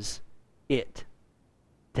causes it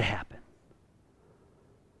to happen.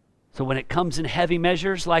 So when it comes in heavy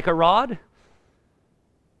measures like a rod,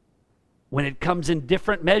 when it comes in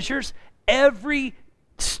different measures, every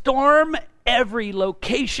storm, every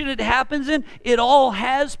location it happens in, it all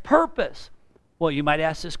has purpose. Well, you might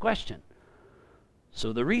ask this question.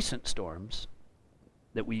 So the recent storms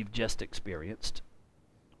that we've just experienced,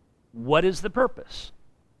 what is the purpose?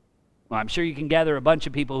 Well, I'm sure you can gather a bunch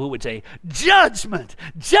of people who would say, judgment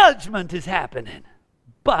is happening.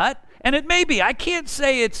 But, and it may be, I can't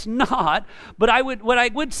say it's not, but I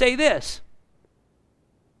would say this.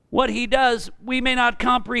 What he does, we may not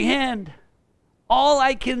comprehend. All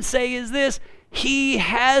I can say is this, he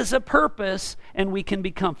has a purpose, and we can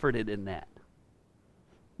be comforted in that.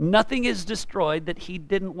 Nothing is destroyed that he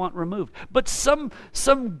didn't want removed. But some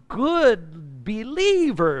good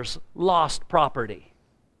believers lost property.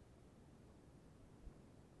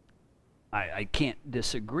 I can't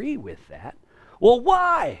disagree with that. Well,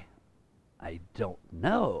 why? I don't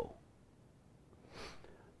know.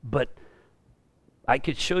 But I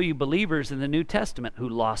could show you believers in the New Testament who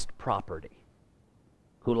lost property,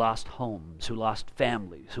 who lost homes, who lost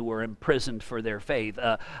families, who were imprisoned for their faith.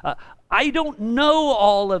 I don't know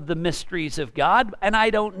all of the mysteries of God, and I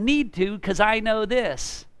don't need to, because I know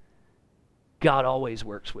this. God always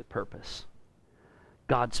works with purpose.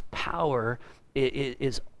 God's power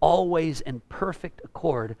is always in perfect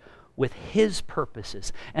accord with His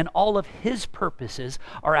purposes, and all of His purposes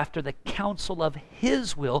are after the counsel of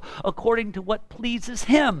His will, according to what pleases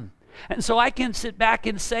Him. And so I can sit back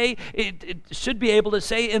and say, it should be able to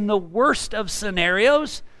say, in the worst of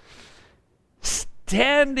scenarios,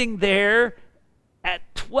 standing there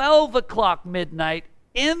at 12 o'clock midnight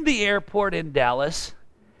in the airport in Dallas,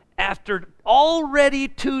 after already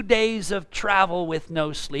 2 days of travel with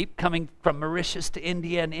no sleep, coming from Mauritius to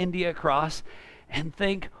India and India across, and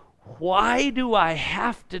think, why do I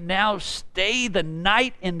have to now stay the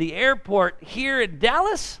night in the airport here in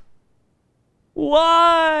Dallas?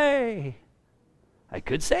 Why? I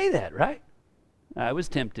could say that, right? I was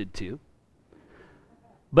tempted to.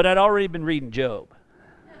 But I'd already been reading Job.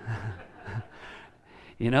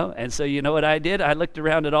 And so you know what I did? I looked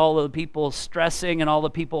around at all of the people stressing and all the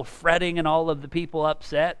people fretting and all of the people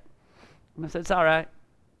upset. And I said, it's all right.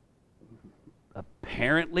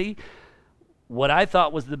 Apparently, what I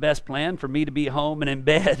thought was the best plan for me to be home and in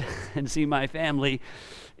bed and see my family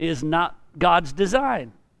is not God's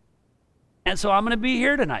design. And so I'm going to be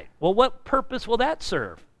here tonight. Well, what purpose will that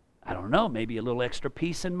serve? I don't know. Maybe a little extra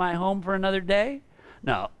peace in my home for another day?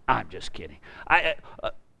 No, I'm just kidding.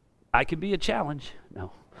 I could be a challenge.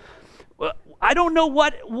 No. Well, I don't know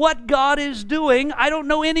what God is doing. I don't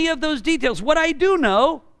know any of those details. What I do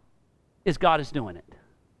know is God is doing it.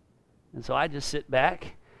 And so I just sit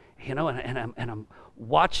back, and I'm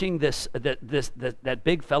watching that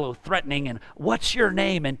big fellow threatening, and what's your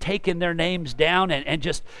name, and taking their names down, and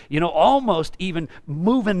just almost even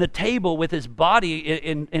moving the table with his body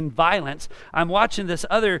in violence. I'm watching this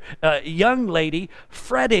other young lady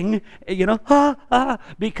fretting,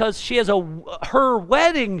 because she has her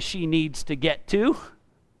wedding she needs to get to,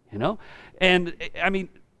 and I mean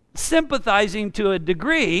sympathizing to a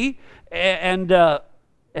degree, and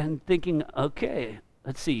thinking, okay.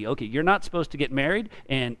 Let's see. Okay, you're not supposed to get married,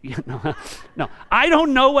 and no, I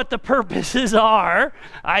don't know what the purposes are.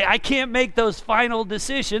 I can't make those final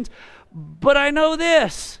decisions, but I know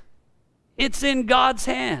this: it's in God's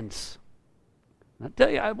hands. I tell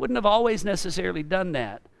you, I wouldn't have always necessarily done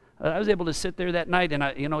that. I was able to sit there that night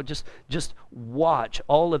and just watch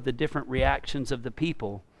all of the different reactions of the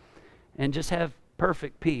people, and just have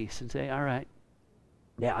perfect peace and say, all right,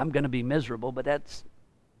 yeah, I'm going to be miserable, but that's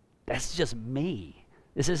just me.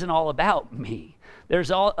 This isn't all about me.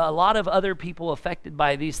 There's a lot of other people affected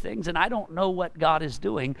by these things, and I don't know what God is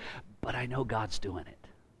doing, but I know God's doing it.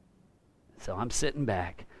 So I'm sitting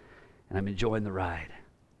back, and I'm enjoying the ride.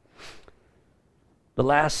 The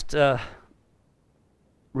last,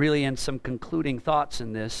 really, and some concluding thoughts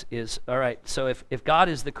in this is, all right, so if God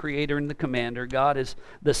is the creator and the commander, God is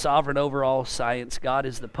the sovereign over all science, God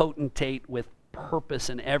is the potentate with purpose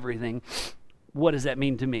in everything, what does that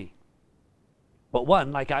mean to me? But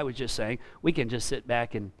one, like I was just saying, we can just sit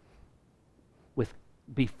back and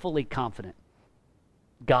be fully confident.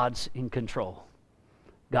 God's in control.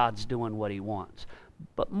 God's doing what He wants.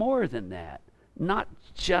 But more than that, not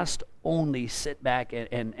just only sit back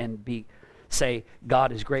and say,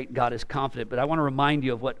 God is great, God is confident, but I want to remind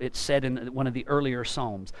you of what it said in one of the earlier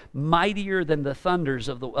Psalms. Mightier than the thunders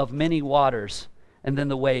of many waters, and then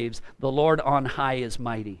the waves, the Lord on high is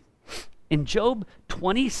mighty. In Job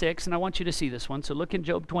 26, and I want you to see this one, so look in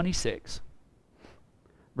Job 26,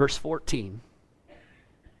 verse 14.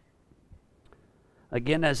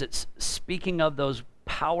 Again, as it's speaking of those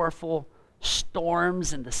powerful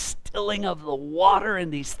storms and the stilling of the water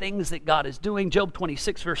and these things that God is doing, Job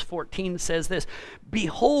 26, verse 14 says this,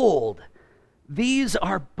 behold, these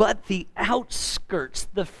are but the outskirts,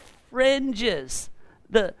 the fringes,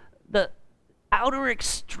 the outer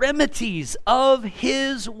extremities of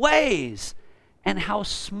His ways, and how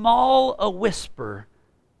small a whisper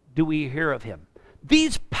do we hear of Him.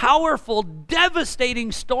 These powerful,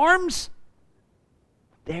 devastating storms,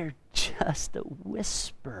 they're just a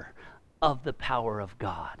whisper of the power of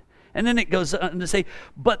God. And then it goes on to say,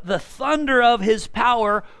 but the thunder of His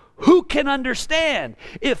power, who can understand?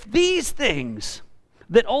 If these things,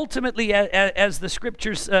 that ultimately, as the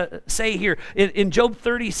scriptures say here, in Job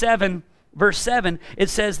 37, verse 7, it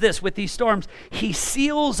says this, with these storms, he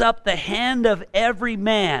seals up the hand of every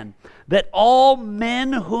man, that all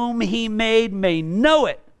men whom he made may know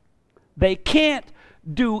it. They can't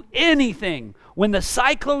do anything. When the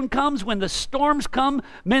cyclone comes, when the storms come,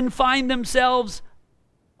 men find themselves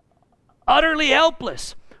utterly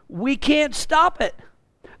helpless. We can't stop it.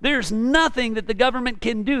 There's nothing that the government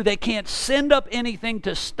can do. They can't send up anything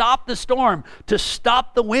to stop the storm, to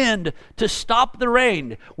stop the wind, to stop the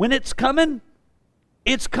rain. When it's coming,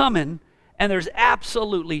 and there's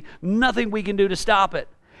absolutely nothing we can do to stop it.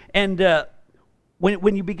 And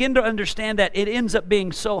when you begin to understand that, it ends up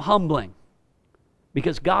being so humbling,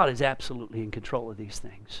 because God is absolutely in control of these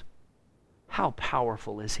things. How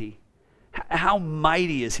powerful is He? How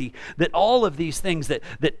mighty is He, that all of these things that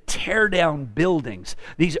tear down buildings,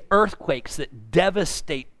 these earthquakes that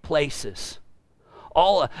devastate places,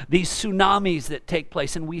 all these tsunamis that take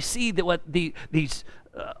place, and we see that the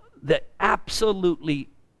absolutely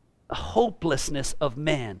hopelessness of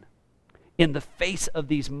man in the face of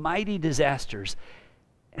these mighty disasters,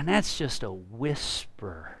 and that's just a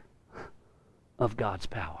whisper of God's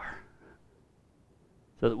power.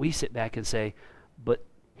 So that we sit back and say, but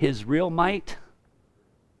His real might,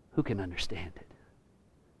 who can understand it?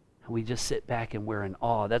 And we just sit back and we're in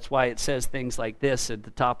awe. That's why it says things like this at the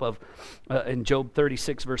top of, in Job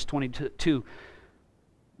 36, verse 22,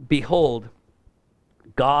 behold,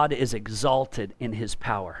 God is exalted in His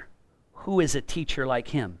power. Who is a teacher like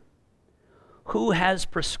Him? Who has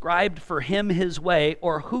prescribed for Him His way,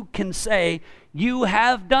 or who can say, you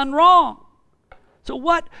have done wrong? So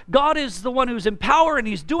what? God is the one who's in power, and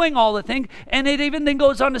He's doing all the things. And it even then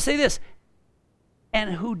goes on to say this,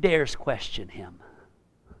 and who dares question Him?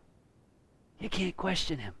 You can't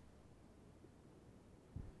question Him.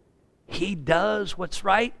 He does what's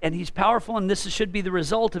right, and He's powerful, and this should be the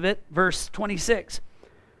result of it. Verse 26,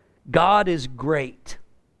 God is great.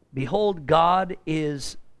 Behold, God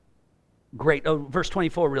is great. Oh, verse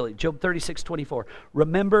 24 really, Job 36, 24.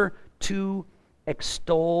 Remember to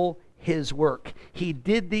extol His work. He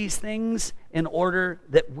did these things in order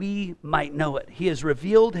that we might know it. He has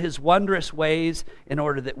revealed His wondrous ways in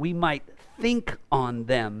order that we might think on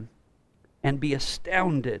them and be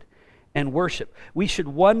astounded and worship. We should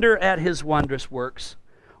wonder at His wondrous works.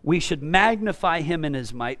 We should magnify Him in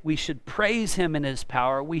His might. We should praise Him in His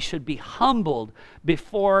power. We should be humbled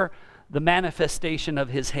before the manifestation of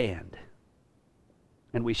His hand.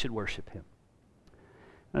 And we should worship Him.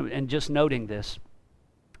 And just noting this,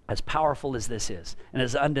 as powerful as this is, and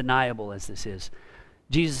as undeniable as this is,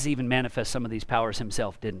 Jesus even manifests some of these powers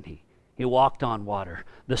Himself, didn't He? He walked on water.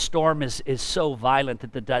 The storm is so violent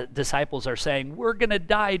that the disciples are saying, we're going to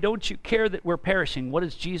die. Don't you care that we're perishing? What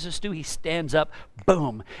does Jesus do? He stands up,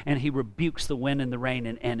 boom, and He rebukes the wind and the rain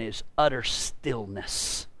and is utter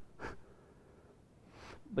stillness.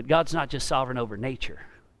 But God's not just sovereign over nature.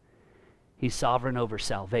 He's sovereign over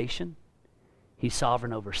salvation. He's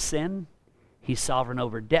sovereign over sin. He's sovereign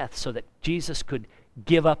over death, so that Jesus could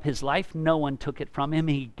give up His life. No one took it from Him.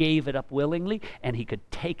 He gave it up willingly, and He could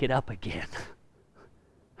take it up again.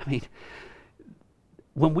 I mean,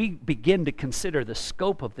 when we begin to consider the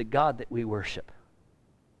scope of the God that we worship,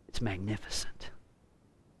 it's magnificent.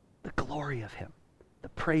 The glory of Him, the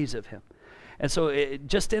praise of Him. And so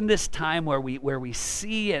just in this time where we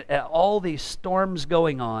see all these storms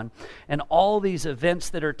going on and all these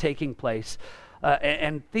events that are taking place,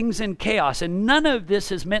 and things in chaos, and none of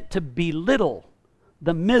this is meant to belittle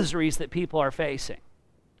the miseries that people are facing.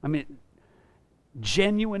 I mean,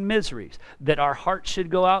 genuine miseries that our hearts should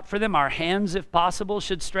go out for them. Our hands, if possible,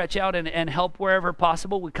 should stretch out and help wherever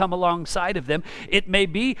possible. We come alongside of them. It may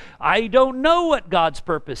be, I don't know what God's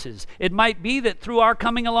purpose is. It might be that through our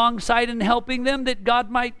coming alongside and helping them, that God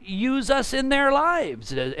might use us in their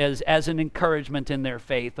lives as an encouragement in their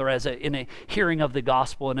faith, or in a hearing of the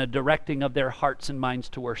gospel and a directing of their hearts and minds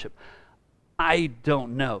to worship. I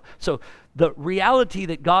don't know. So the reality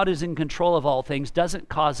that God is in control of all things doesn't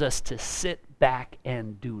cause us to sit back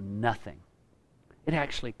and do nothing. It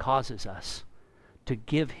actually causes us to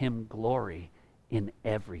give Him glory in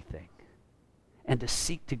everything, and to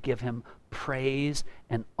seek to give Him praise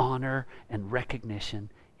and honor and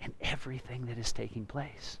recognition in everything that is taking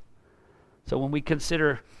place. So when we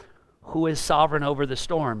consider who is sovereign over the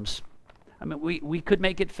storms, I mean, we could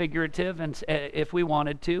make it figurative, and if we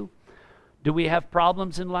wanted to. Do we have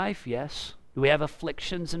problems in life? Yes. Do we have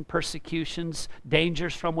afflictions and persecutions,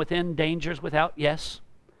 dangers from within, dangers without? Yes.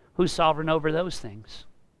 Who's sovereign over those things?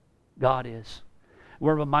 God is.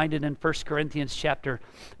 We're reminded in 1 Corinthians chapter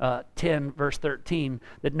 10, verse 13,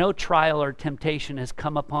 that no trial or temptation has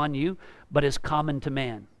come upon you, but is common to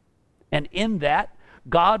man. And in that,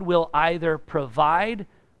 God will either provide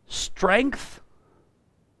strength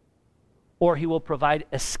or he will provide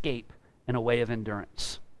escape in a way of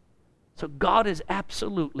endurance. So God is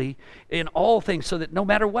absolutely in all things, so that no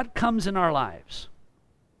matter what comes in our lives,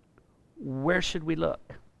 where should we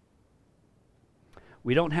look?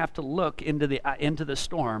 We don't have to look into the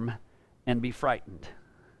storm and be frightened.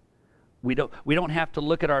 We don't have to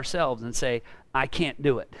look at ourselves and say, I can't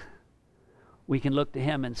do it. We can look to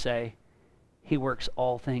him and say, he works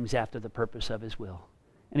all things after the purpose of his will.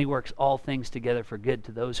 And he works all things together for good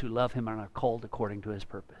to those who love him and are called according to his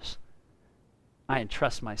purpose. I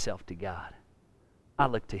entrust myself to God. I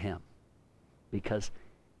look to him because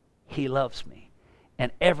he loves me.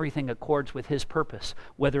 And everything accords with his purpose,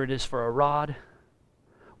 whether it is for a rod,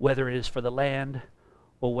 whether it is for the land,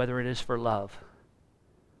 or whether it is for love.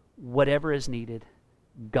 Whatever is needed,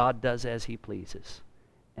 God does as he pleases.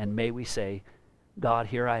 And may we say, God,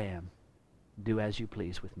 here I am. Do as you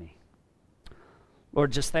please with me.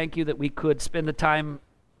 Lord, just thank you that we could spend the time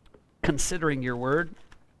considering your word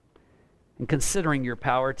and considering your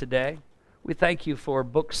power today. We thank you for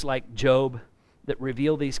books like Job that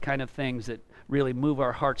reveal these kind of things that really move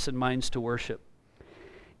our hearts and minds to worship.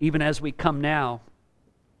 Even as we come now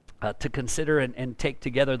to consider and take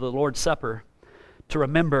together the Lord's Supper, to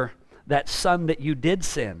remember that Son that you did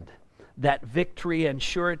send, that victory and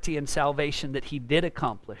surety and salvation that he did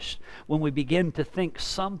accomplish. When we begin to think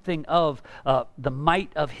something of the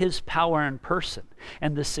might of his power and person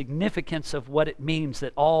and the significance of what it means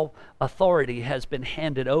that all authority has been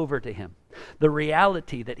handed over to him. The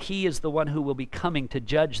reality that he is the one who will be coming to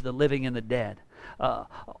judge the living and the dead.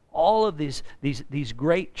 All of these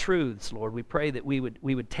great truths, Lord, we pray that we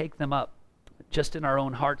would take them up just in our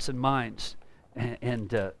own hearts and minds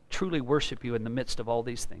and truly worship you in the midst of all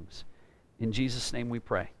these things. In Jesus' name we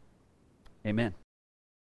pray. Amen.